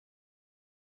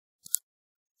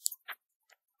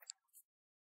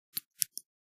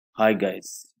Hi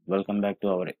guys, welcome back to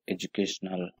our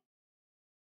educational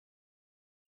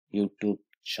YouTube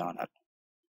channel.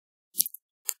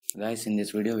 Guys, in this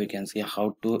video we can see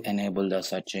how to enable the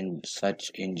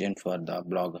search engine for the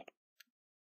blogger.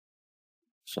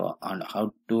 So and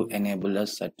how to enable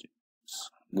the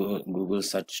Google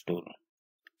search tool.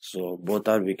 So both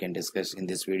are we can discuss in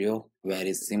this video.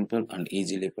 Very simple and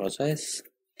easily process.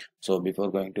 So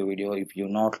before going to video, if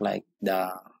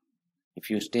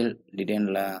you still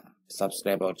didn't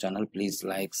subscribe our channel, please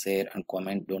like, share and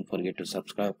comment. Don't forget to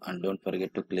subscribe and don't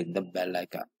forget to click the bell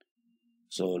icon.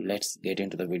 So let's get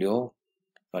into the video.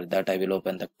 For that I will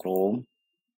open the Chrome.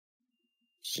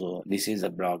 So this is a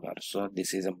blogger. So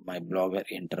this is my blogger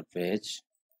interface.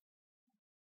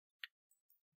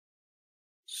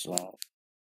 So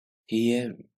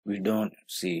here we don't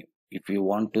see, if you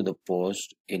want to the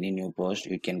post any new post,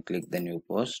 you can click the new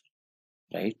post,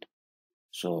 right?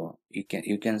 So you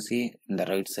can see in the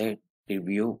right side,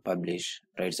 review, publish,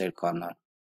 right side corner,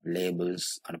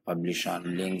 labels and publish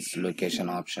on, links, location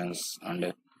options,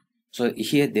 and so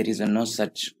here there is no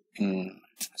search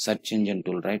engine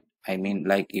tool, right? I mean,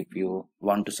 like if you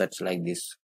want to search like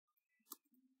this,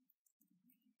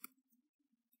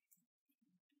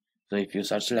 so if you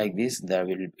search like this,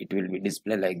 it will be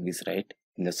display like this, right,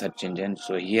 in the search engine.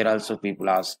 So here also people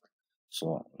ask,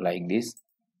 so like this.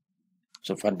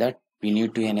 So for that we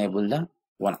need to enable the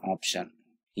one option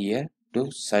here to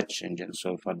search engine.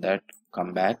 So for that,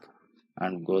 come back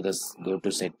and go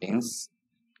to settings,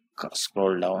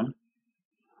 scroll down.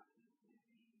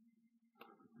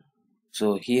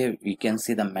 So here we can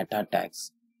see the meta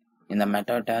tags. In the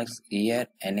meta tags here,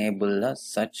 enable the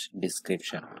search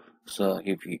description. So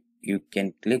if you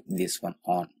can click this one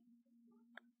on.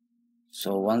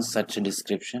 So once search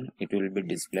description, it will be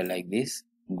displayed like this.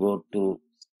 Go to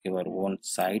your own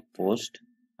site post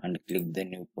and click the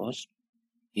new post.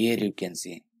 Here you can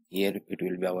see, here it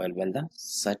will be available the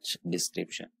search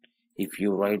description. If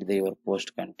you write your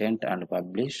post content and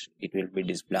publish, it will be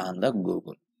displayed on the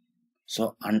Google.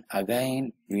 So and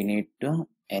again we need to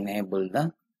enable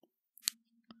the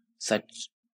search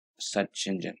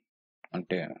engine.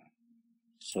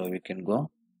 So we can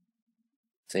go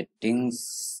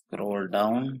settings, scroll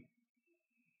down.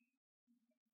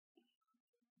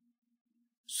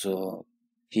 So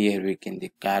here we can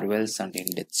the caravels and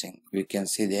indexing. We can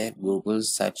see there Google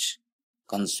Search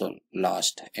Console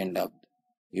last end up.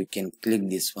 You can click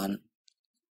this one.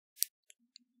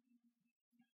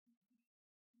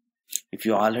 If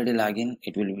you already log in,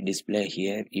 it will be display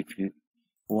here. If you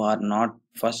who are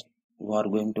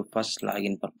going to first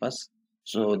login purpose,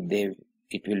 so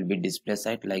it will be display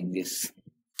site like this.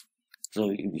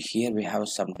 So here we have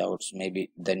some doubts,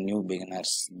 maybe the new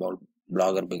beginners,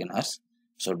 blogger beginners.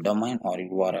 So domain or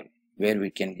URL, where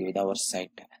we can give our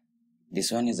site.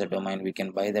 This one is a domain. We can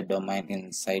buy the domain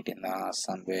in site in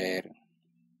somewhere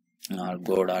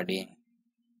GoDaddy,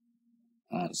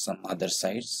 some other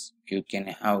sites. You can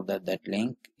have that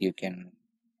link. You can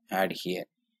add here.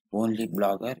 Only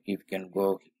blogger, you can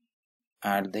go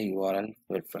add the URL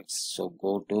perfect. So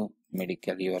go to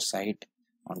medical your site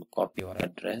and copy your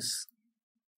address.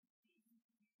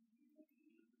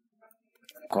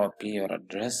 Copy your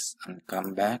address and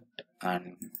come back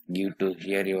and give to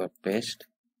here your paste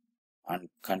and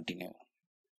continue.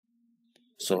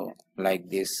 So like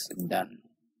this, done.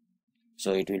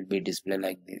 So it will be displayed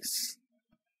like this.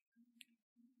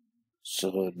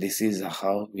 So this is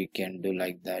how we can do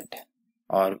like that.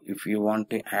 Or if you want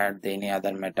to add any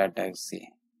other meta tags, see,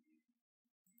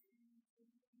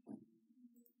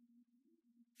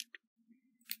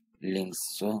 links.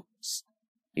 So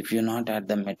if you not add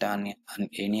the meta and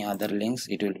any other links,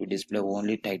 it will be display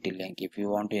only title link. If you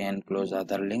want to enclose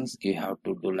other links, you have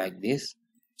to do like this.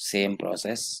 Same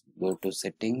process. Go to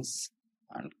settings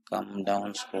and come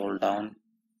down, scroll down.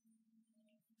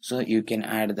 So you can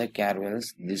add the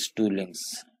caravels, these two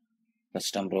links,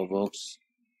 custom robots,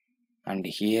 and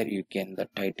here you can the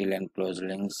title and close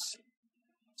links.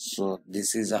 So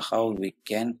this is how we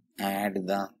can add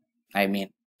the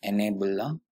enable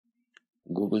the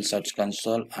Google Search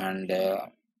Console and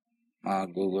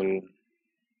Google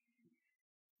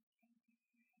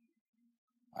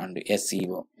and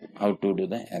SEO. How to do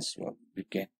the SEO?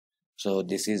 Okay, so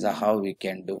this is how we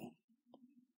can do.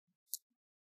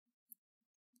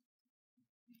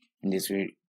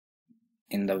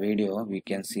 In the video we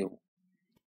can see.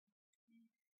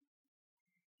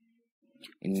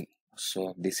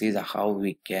 So this is how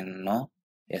we can know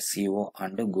SEO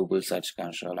and Google Search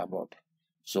Console about.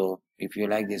 So if you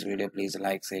like this video, please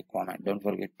like, say, comment. Don't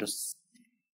forget to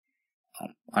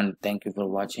And thank you for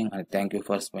watching, and thank you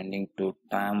for spending to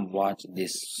time watch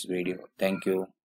this video. Thank you.